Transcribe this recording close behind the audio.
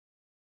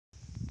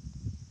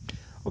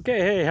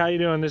Okay, hey, how you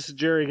doing? This is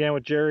Jerry again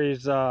with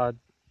Jerry's Top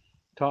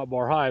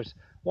Bar Hives.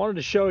 Wanted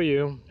to show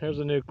you, here's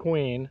a new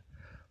queen.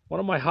 One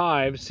of my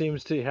hives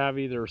seems to have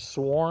either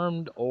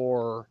swarmed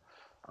or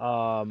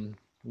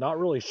not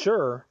really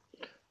sure,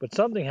 but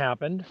something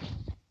happened.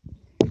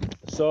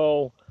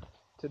 So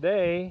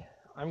today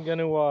I'm going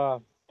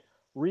to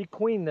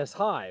requeen this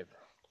hive.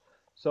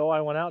 So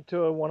I went out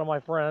to one of my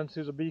friends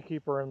who's a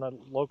beekeeper in the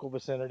local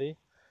vicinity,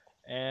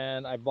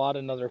 and I bought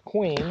another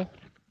queen.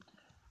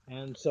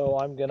 And so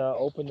I'm going to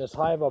open this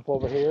hive up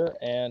over here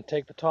and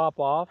take the top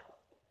off.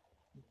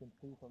 You can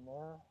see from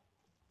there.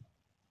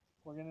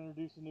 We're going to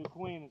introduce a new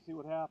queen and see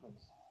what happens.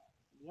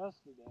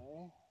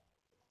 Yesterday,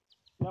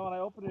 when I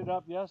opened it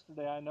up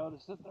yesterday, I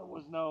noticed that there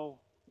was no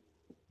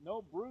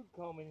brood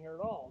comb in here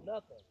at all,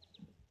 nothing.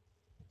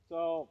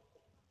 So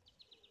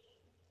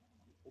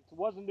it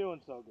wasn't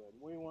doing so good.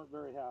 We weren't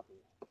very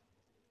happy.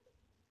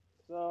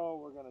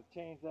 So we're going to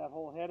change that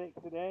whole headache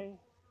today.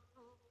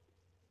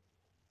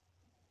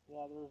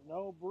 Yeah, there's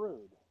no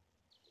brood.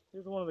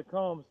 Here's one of the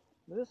combs.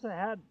 There's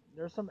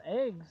some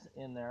eggs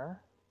in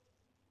there.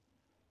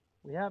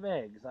 We have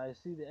eggs. I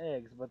see the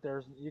eggs, but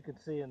you can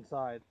see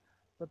inside.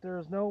 But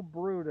there's no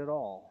brood at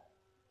all.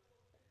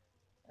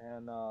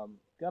 And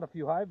got a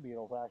few hive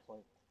beetles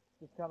actually.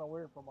 It's kind of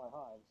weird for my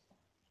hives.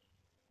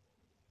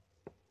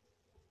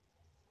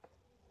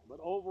 But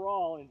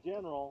overall, in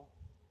general,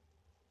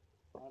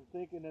 I'm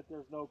thinking that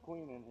there's no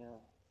queen in here.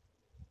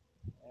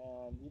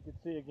 And you can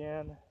see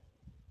again,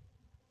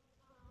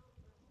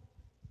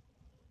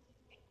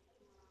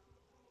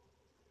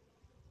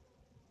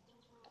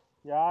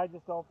 yeah, I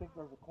just don't think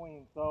there's a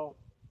queen. So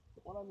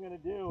what I'm going to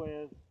do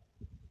is,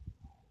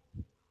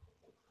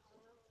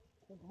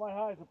 since my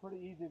hives are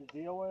pretty easy to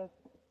deal with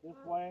this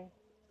way,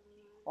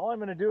 all I'm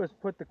going to do is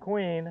put the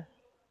queen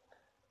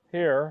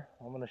here.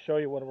 I'm going to show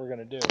you what we're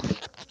going to do.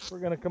 We're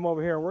going to come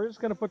over here. We're just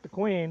going to put the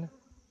queen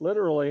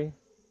literally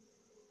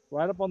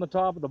right up on the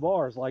top of the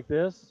bars like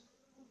this.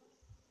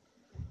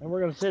 And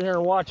we're going to sit here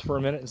and watch for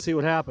a minute and see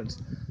what happens.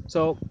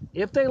 So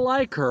if they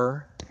like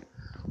her,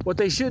 what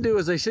they should do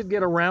is they should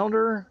get around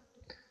her.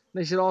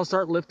 They should all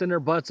start lifting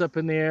their butts up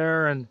in the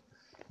air and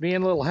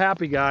being little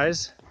happy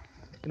guys.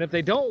 And if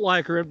they don't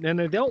like her,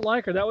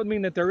 that would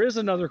mean that there is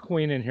another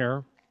queen in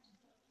here.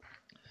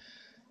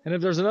 And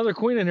if there's another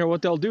queen in here,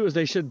 what they'll do is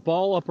they should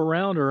ball up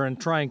around her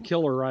and try and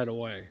kill her right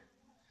away.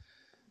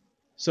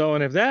 So,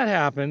 and if that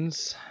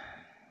happens,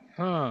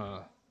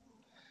 it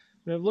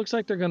looks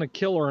like they're going to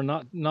kill her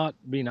and not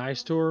be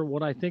nice to her.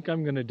 What I think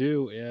I'm going to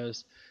do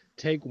is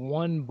take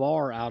one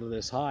bar out of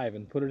this hive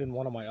and put it in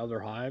one of my other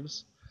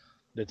hives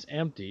that's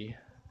empty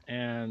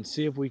and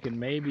see if we can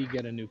maybe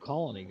get a new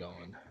colony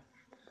going.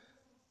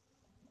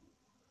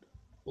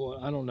 Well,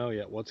 I don't know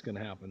yet what's going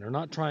to happen. They're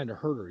not trying to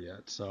hurt her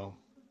yet, so.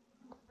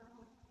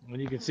 And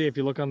you can see if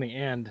you look on the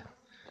end,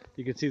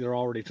 you can see they're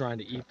already trying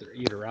to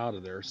eat her out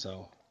of there,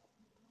 so.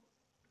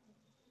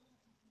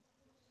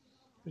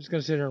 I'm just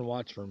going to sit here and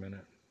watch for a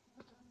minute.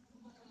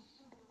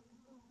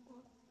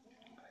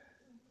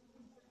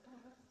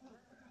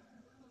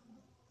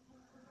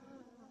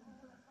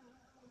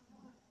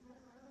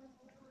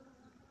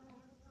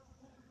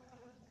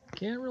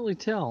 Can't really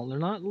tell. They're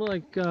not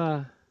like,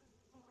 they're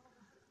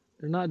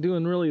not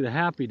doing really the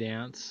happy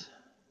dance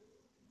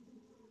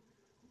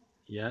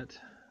yet.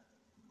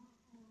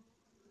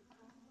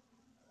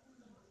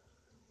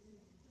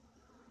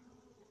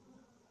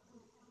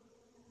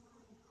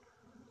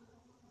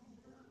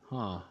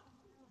 Huh.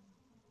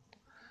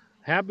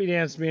 Happy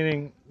dance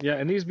meaning, yeah,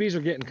 and these bees are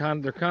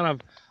getting they're kind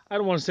of, I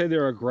don't want to say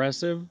they're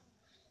aggressive,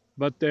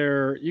 but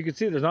you can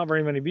see there's not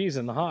very many bees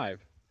in the hive.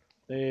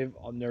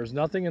 There's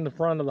nothing in the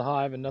front of the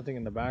hive and nothing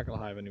in the back of the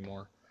hive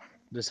anymore.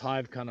 This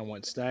hive kind of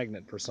went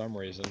stagnant for some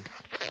reason.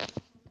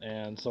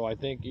 And so I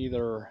think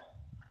either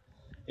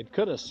it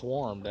could have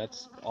swarmed.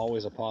 That's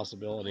always a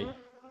possibility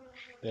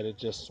that it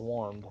just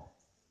swarmed,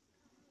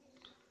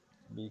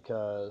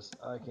 because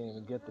I can't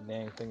even get the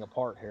dang thing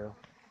apart here.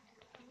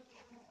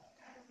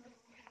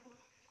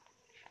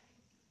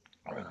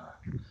 I'm gonna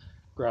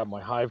grab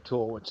my hive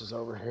tool, which is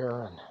over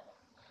here, and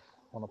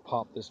I want to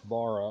pop this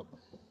bar up.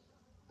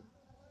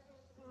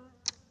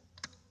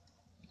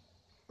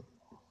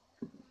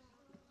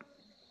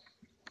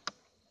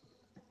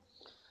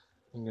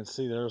 You can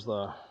see there's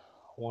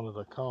one of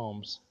the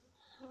combs.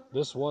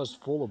 This was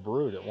full of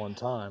brood at one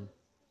time,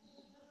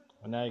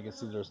 and now you can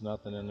see there's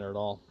nothing in there at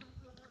all.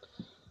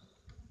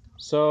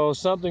 So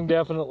something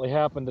definitely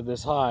happened to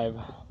this hive,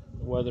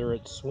 whether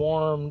it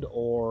swarmed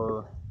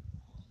or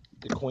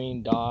the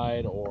queen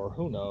died or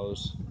who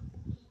knows.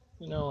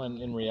 You know, and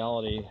in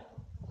reality,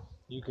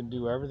 you can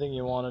do everything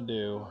you want to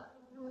do,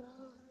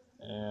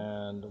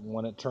 and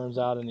when it turns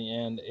out in the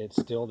end,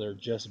 they're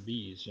just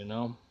bees, you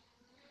know.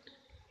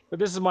 But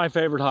this is my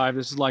favorite hive.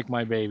 This is like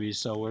my baby,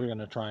 so we're going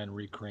to try and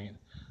requeen,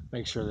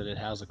 make sure that it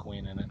has a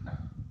queen in it.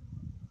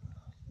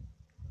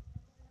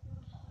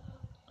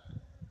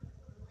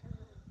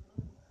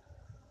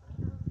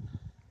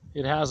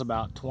 It has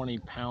about 20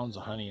 pounds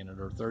of honey in it,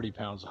 or 30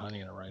 pounds of honey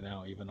in it right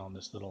now, even on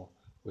this little,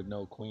 with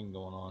no queen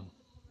going on.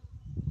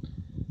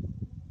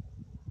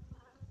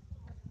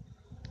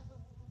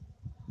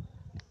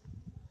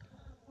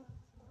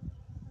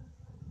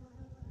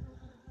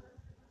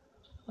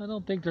 I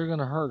don't think they're going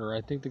to hurt her.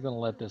 I think they're going to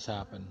let this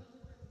happen.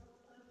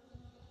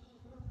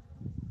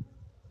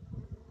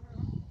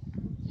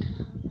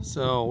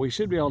 So we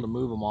should be able to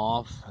move them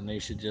off, and they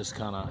should just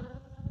kind of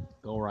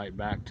go right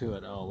back to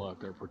it. Oh,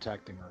 look, they're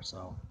protecting her.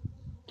 So,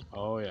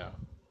 oh yeah.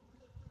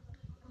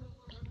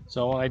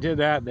 So when I did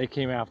that, they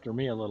came after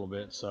me a little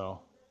bit. So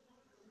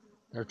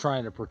they're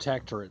trying to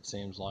protect her, it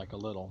seems like, a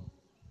little.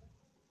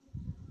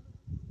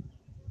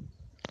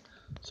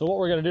 So what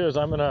we're going to do is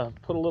I'm going to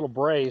put a little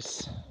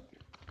brace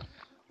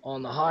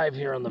on the hive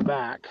here on the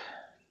back,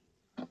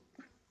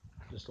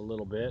 just a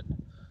little bit,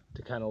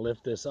 to kind of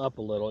lift this up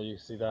a little. You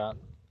see that?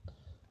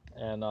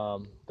 And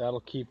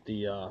that'll keep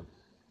the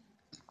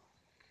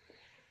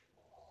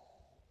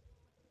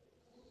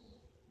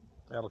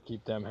that'll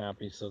keep them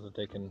happy so that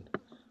they can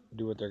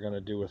do what they're going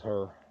to do with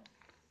her.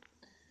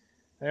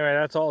 Anyway,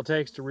 that's all it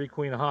takes to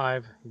requeen a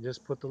hive. You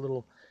just put the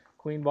little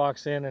queen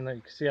box in, and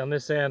you can see on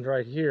this end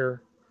right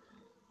here,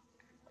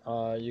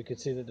 you can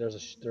see that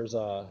there's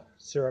a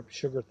syrup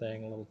sugar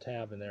thing, a little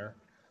tab in there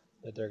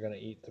that they're going to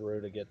eat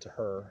through to get to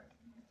her.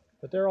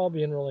 But they're all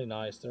being really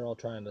nice. They're all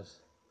trying to.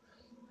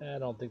 I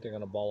don't think they're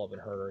going to ball up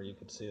and hurt her. You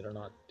can see they're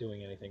not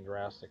doing anything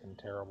drastic and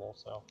terrible.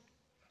 So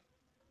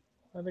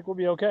I think we'll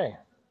be okay.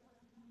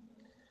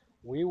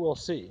 We will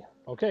see.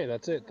 Okay,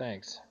 that's it.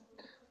 Thanks.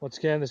 Once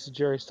again, this is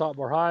Jerry's Top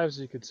Bar Hives.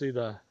 You can see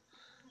the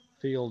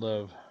field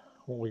of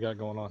what we got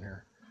going on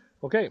here.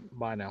 Okay,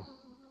 bye now.